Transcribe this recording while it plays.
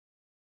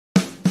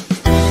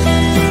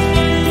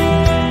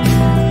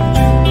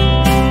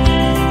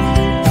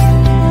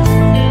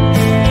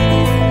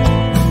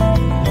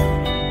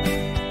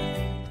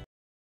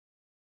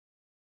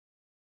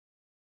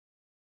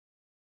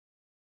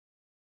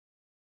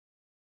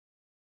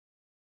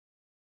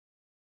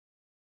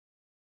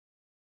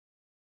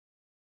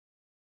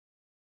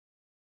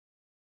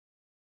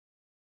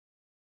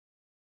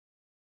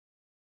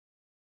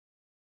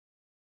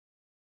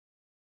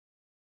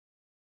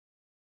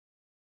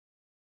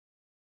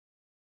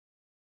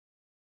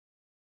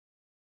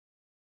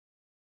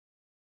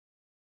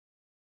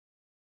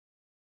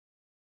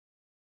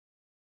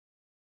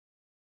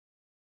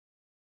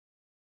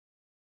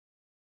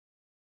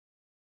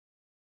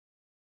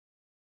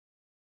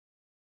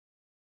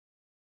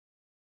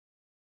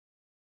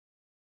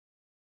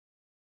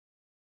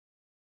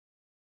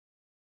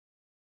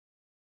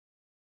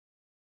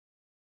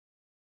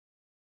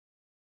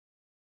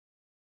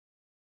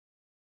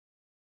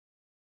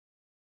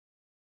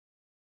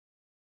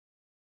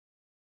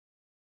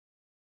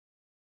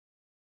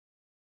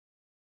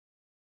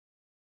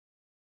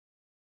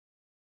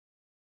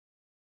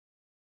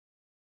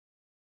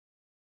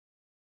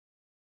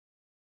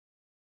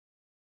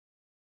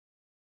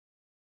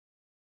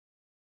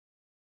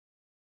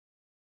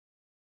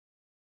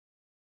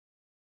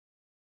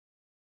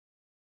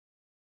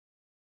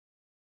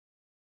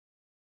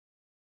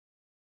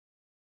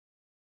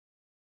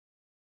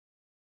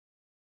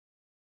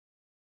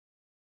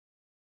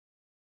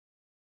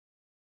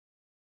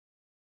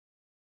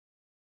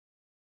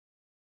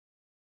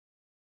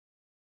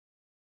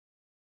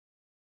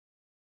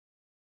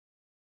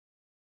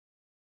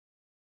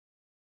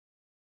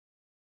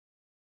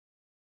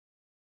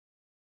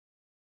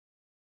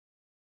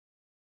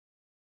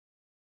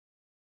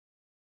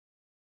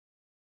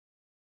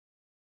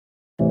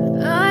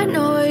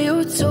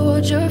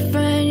told your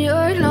friend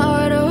you're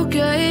not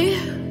okay,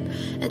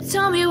 and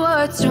tell me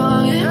what's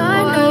wrong. And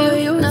I know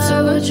you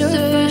told your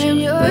friend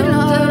you're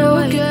not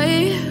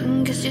okay,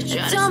 cause you're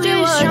trying to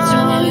stay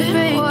strong and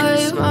fake a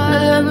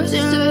smile until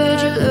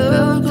you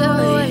look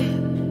away.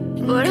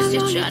 But I'm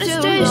you're trying to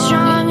stay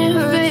strong and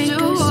fake a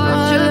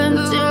smile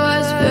until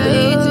I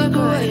fade to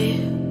gray.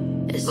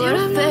 As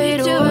you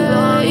fade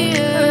away,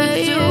 hurt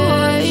to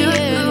watch your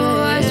blue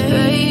eyes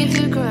fade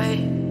to gray.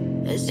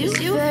 As you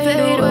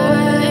fade away.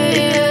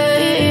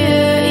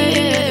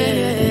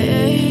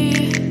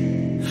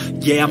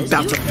 Yeah, I'm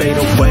about to fade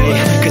away,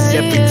 cause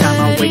every time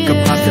I wake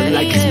up I feel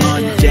like it's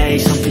Monday.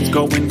 Something's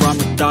going wrong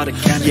with all the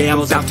chemicals. Yeah, I'm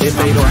about to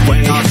fade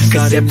away,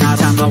 cause every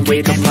time I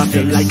wake up I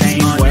feel like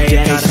it's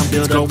Monday.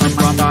 Something's going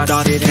wrong with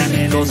all the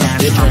chemicals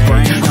in my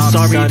brain. I'm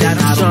sorry that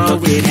I'm so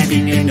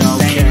anything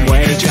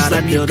okay. Just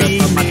let me be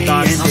my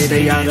thoughts and I'll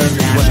stay out of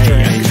the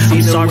way.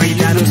 I'm sorry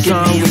that I'm so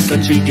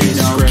inconvenient,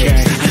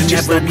 okay.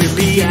 Just let me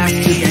be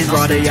asked to be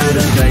brought out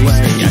of the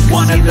way. You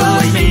wanna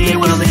love me,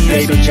 well then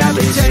baby, job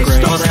is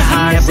great. All the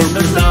highs and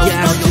the lows,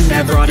 but you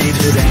never brought it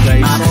to the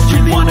place. You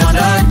wanna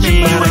love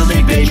me, well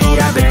then baby,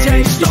 I've a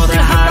taste. All the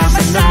highs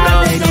and the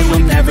lows, but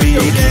you'll never be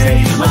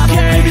okay.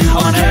 Okay, baby,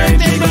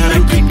 but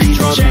I can't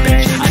control the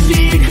pain. I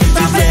need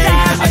today,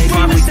 I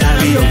promise that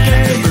I'll be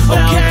okay.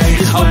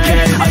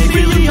 Okay, I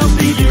really hope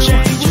that you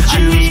change. I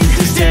need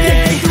to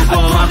stay, I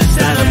promise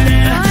that I've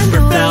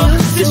never felt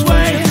this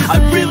way. I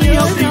really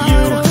hope that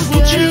you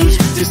will choose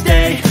to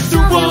stay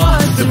through all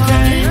the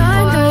pain. I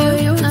know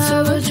you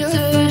told your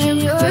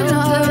friend you're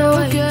not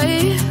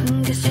okay,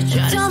 cause you're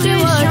trying to stay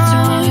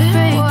strong and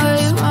fake a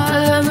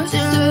smile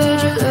until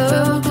you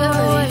look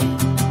away.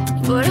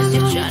 But I'm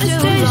you're trying to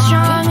stay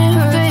strong and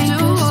fake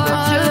a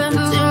smile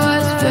until I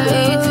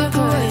fade to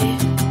gray.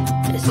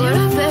 As you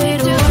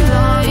fade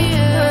away,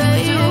 hurt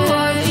to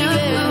watch your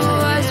blue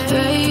eyes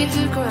fade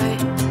to gray.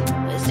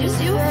 As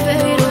you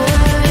fade away.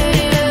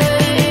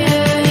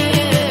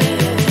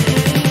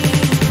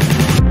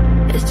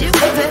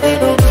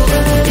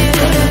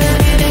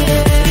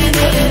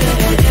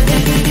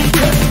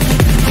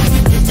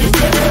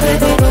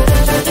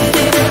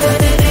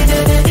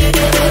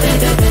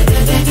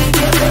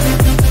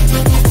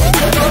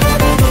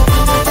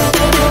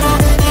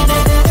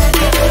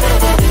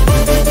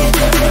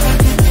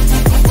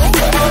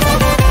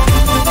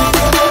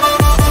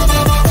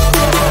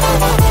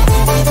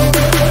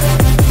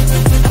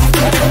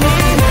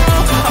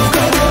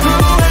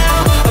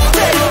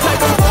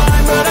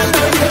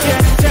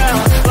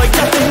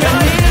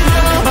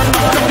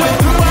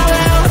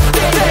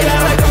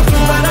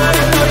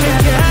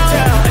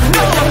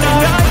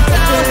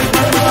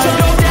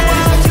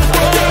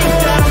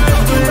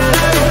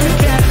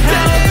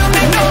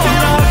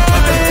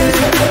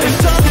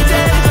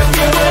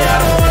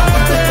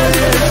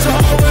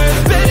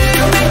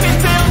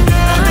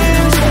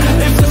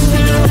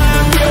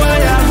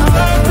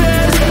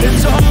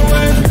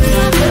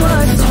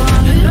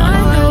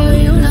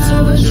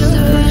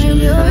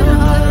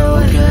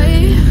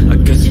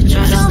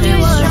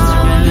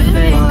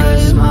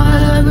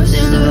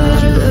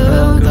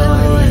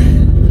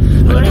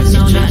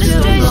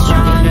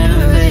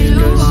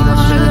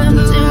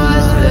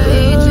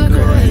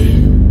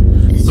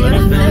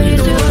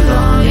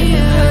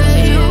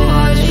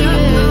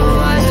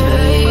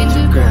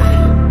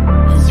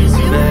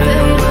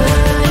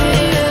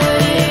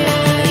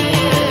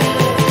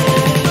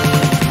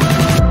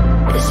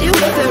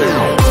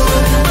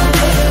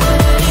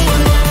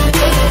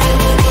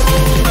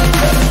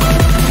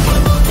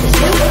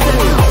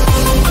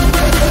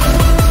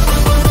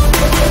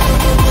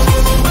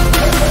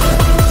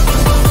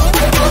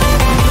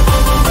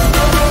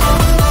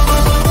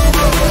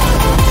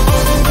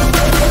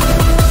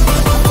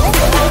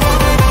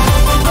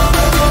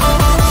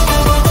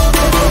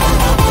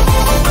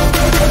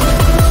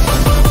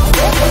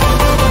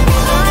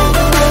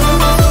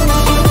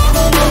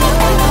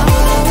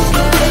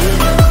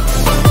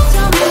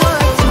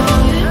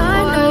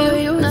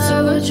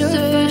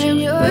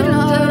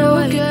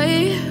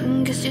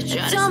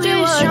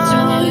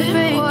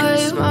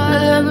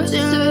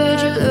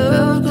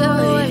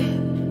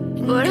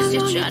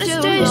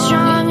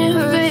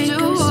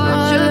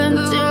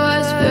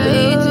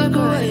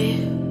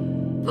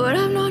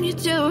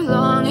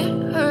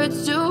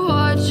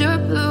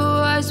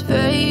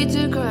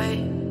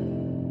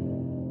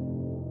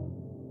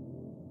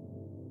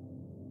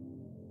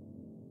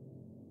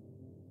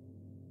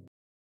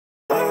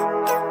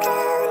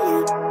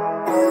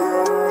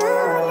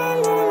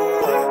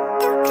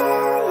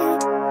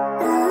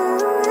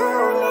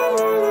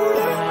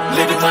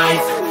 Living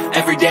life,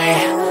 every day,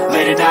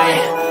 late at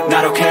night,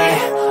 not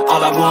okay.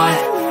 All I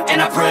want,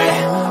 and I pray,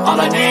 all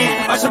I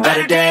need are some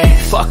better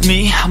days. Fuck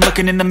me, I'm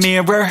looking in the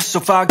mirror, so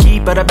foggy,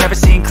 but I've never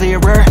seen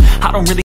clearer. I don't really